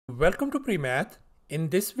Welcome to PreMath. In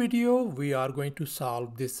this video, we are going to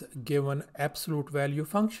solve this given absolute value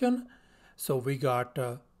function. So we got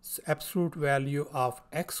absolute value of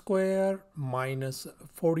x squared minus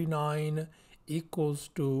 49 equals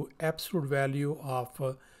to absolute value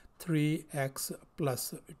of 3x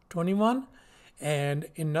plus 21. And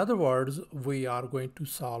in other words, we are going to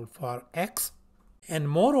solve for x. And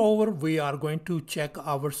moreover, we are going to check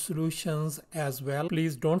our solutions as well.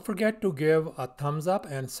 Please don't forget to give a thumbs up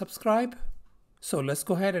and subscribe. So let's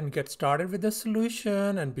go ahead and get started with the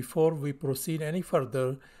solution. And before we proceed any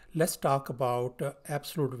further, let's talk about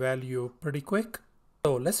absolute value pretty quick.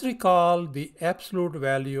 So let's recall the absolute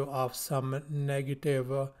value of some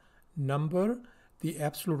negative number. The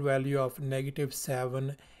absolute value of negative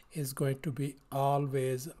 7 is going to be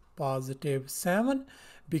always positive 7,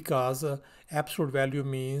 because absolute value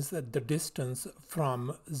means the distance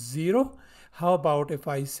from 0. How about if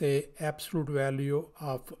I say absolute value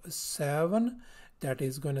of 7, that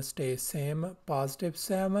is going to stay same, positive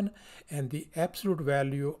 7, and the absolute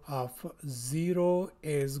value of 0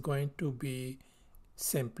 is going to be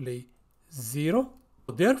simply 0.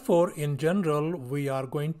 Therefore, in general, we are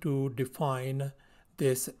going to define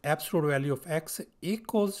this absolute value of x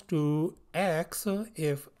equals to x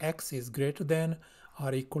if x is greater than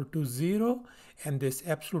or equal to 0, and this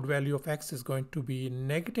absolute value of x is going to be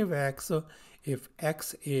negative x if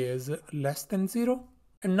x is less than 0.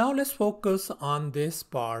 And now let's focus on this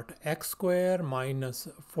part, x squared minus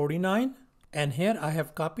 49. And here I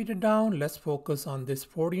have copied it down. Let's focus on this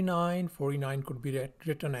 49. 49 could be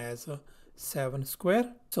written as 7 squared.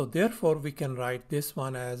 So therefore we can write this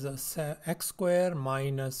one as x squared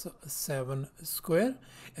minus 7 squared.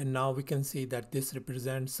 And now we can see that this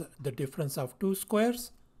represents the difference of two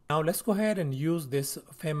squares. Now let's go ahead and use this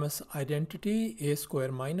famous identity, a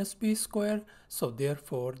squared minus b squared. So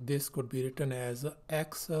therefore this could be written as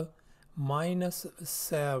x minus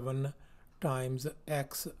 7 times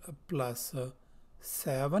x plus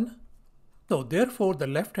 7. So therefore the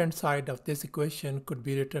left hand side of this equation could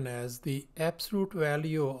be written as the absolute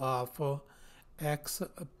value of x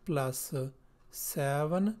plus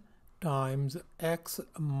 7 times x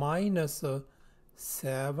minus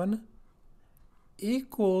 7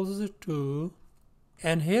 equals to,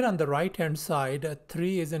 and here on the right hand side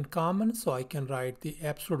 3 isn't common, so I can write the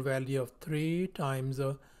absolute value of 3 times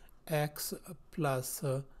x plus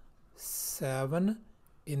 7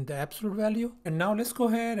 in the absolute value. And now let's go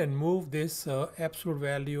ahead and move this absolute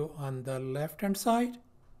value on the left hand side.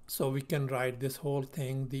 So we can write this whole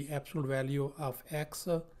thing, the absolute value of x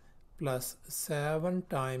plus 7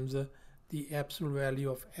 times the absolute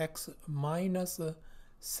value of x minus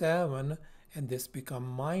 7, and this become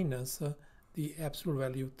minus the absolute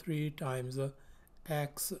value 3 times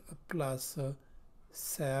x plus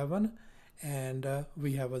 7, and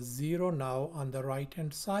we have a 0 now on the right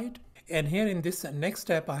hand side. And here in this next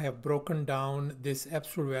step, I have broken down this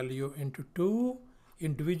absolute value into two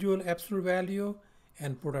individual absolute value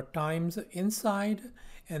and put a times inside,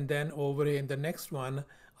 and then over in the next one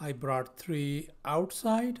I brought 3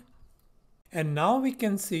 outside. And now we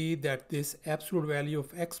can see that this absolute value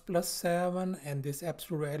of x plus 7 and this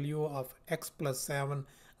absolute value of x plus 7,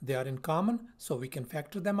 they are in common, so we can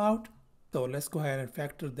factor them out. So let's go ahead and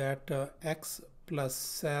factor that x plus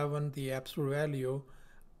 7, the absolute value,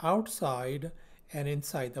 outside, and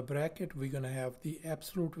inside the bracket we're going to have the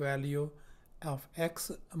absolute value of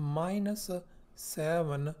x minus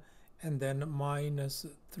 7 and then minus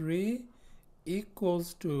 3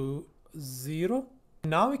 equals to 0.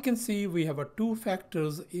 Now we can see we have two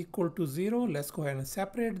factors equal to 0. Let's go ahead and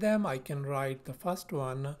separate them. I can write the first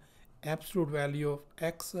one, absolute value of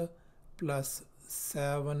x plus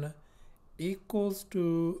 7 equals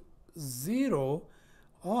to 0,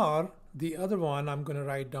 or the other one I'm going to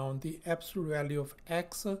write down the absolute value of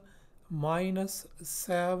x minus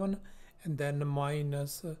 7 and then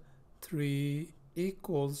minus 3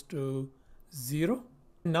 equals to 0.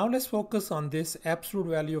 Now let's focus on this absolute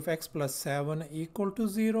value of x plus 7 equal to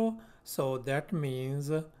 0. So that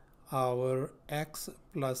means our x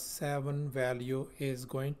plus 7 value is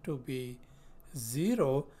going to be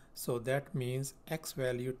 0. So that means x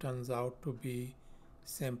value turns out to be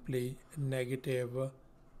simply negative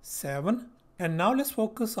 7. And now let's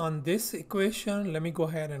focus on this equation. Let me go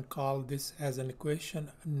ahead and call this as an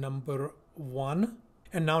equation number 1.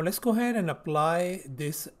 And now let's go ahead and apply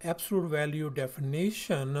this absolute value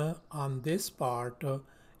definition on this part,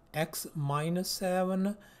 x minus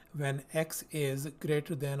 7 when x is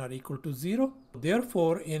greater than or equal to 0.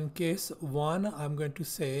 Therefore, in case 1, I'm going to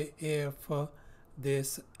say if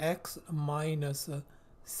this x minus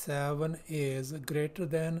 7 is greater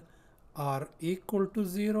than are equal to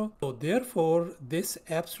 0. So therefore, this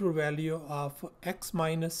absolute value of x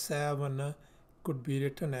minus 7 could be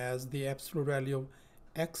written as the absolute value of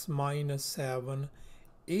x minus 7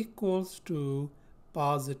 equals to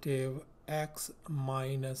positive x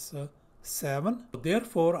minus 7.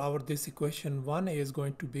 Therefore, this equation 1 is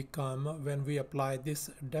going to become, when we apply this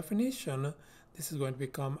definition, this is going to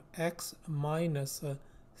become x minus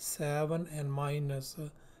 7 and minus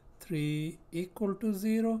 3 equal to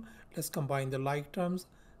 0. Let's combine the like terms.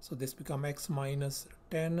 So this becomes x minus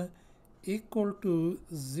 10 equal to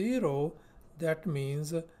 0. That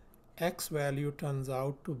means x value turns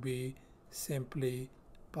out to be simply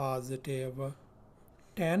positive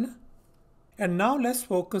 10. And now let's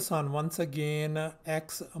focus on once again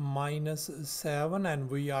x minus 7, and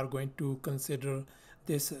we are going to consider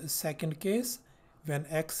this second case when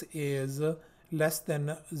x is less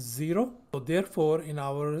than 0. So therefore, in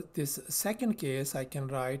this second case, I can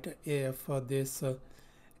write if this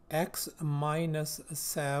x minus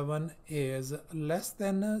 7 is less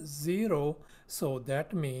than 0. So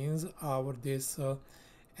that means this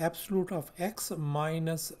absolute of x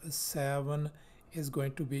minus 7 is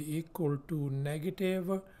going to be equal to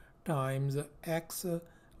negative times x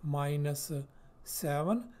minus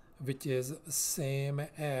 7, which is same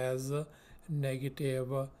as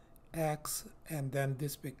negative x, and then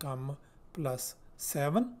this become plus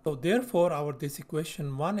 7. So therefore, this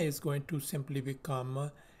equation 1 is going to simply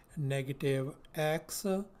become negative x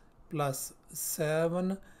plus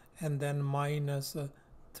 7 and then minus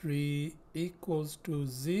 3 equals to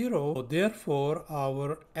 0. So therefore,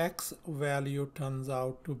 our x value turns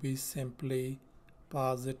out to be simply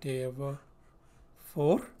positive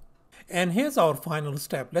 4. And here's our final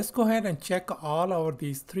step. Let's go ahead and check all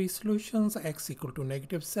these three solutions: x equal to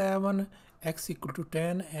negative 7, x equal to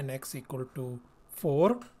 10, and x equal to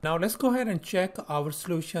 4. Now let's go ahead and check our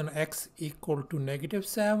solution x equal to negative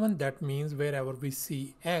 7. That means wherever we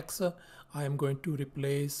see x, I am going to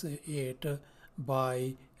replace it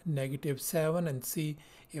by negative 7 and see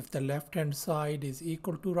if the left hand side is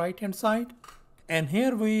equal to right hand side. And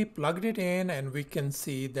here we plugged it in, and we can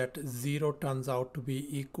see that 0 turns out to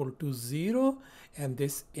be equal to 0, and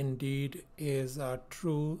this indeed is a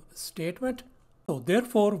true statement. So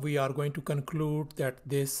therefore, we are going to conclude that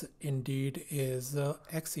this indeed is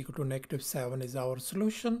x equal to negative 7 is our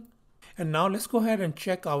solution. And now let's go ahead and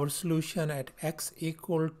check our solution at x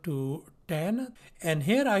equal to 10. And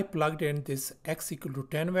here I plugged in this x equal to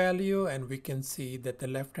 10 value, and we can see that the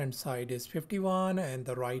left hand side is 51 and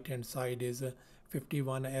the right hand side is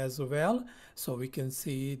 51 as well. So we can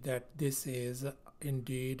see that this is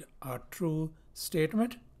indeed a true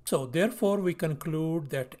statement. So therefore, we conclude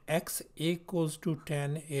that x equals to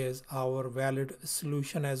 10 is our valid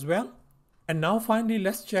solution as well. And now finally,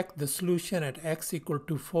 let's check the solution at x equal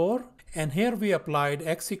to 4. And here we applied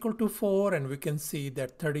x equal to 4, and we can see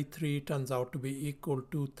that 33 turns out to be equal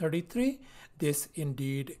to 33. This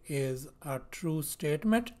indeed is a true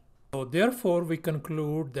statement. So therefore, we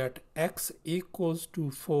conclude that x equals to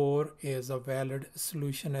 4 is a valid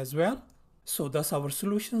solution as well. So thus our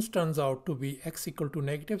solutions turns out to be x equal to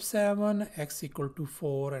negative 7, x equal to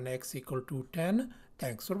 4, and x equal to 10.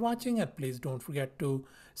 Thanks for watching, and please don't forget to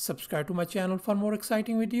subscribe to my channel for more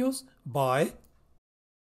exciting videos. Bye.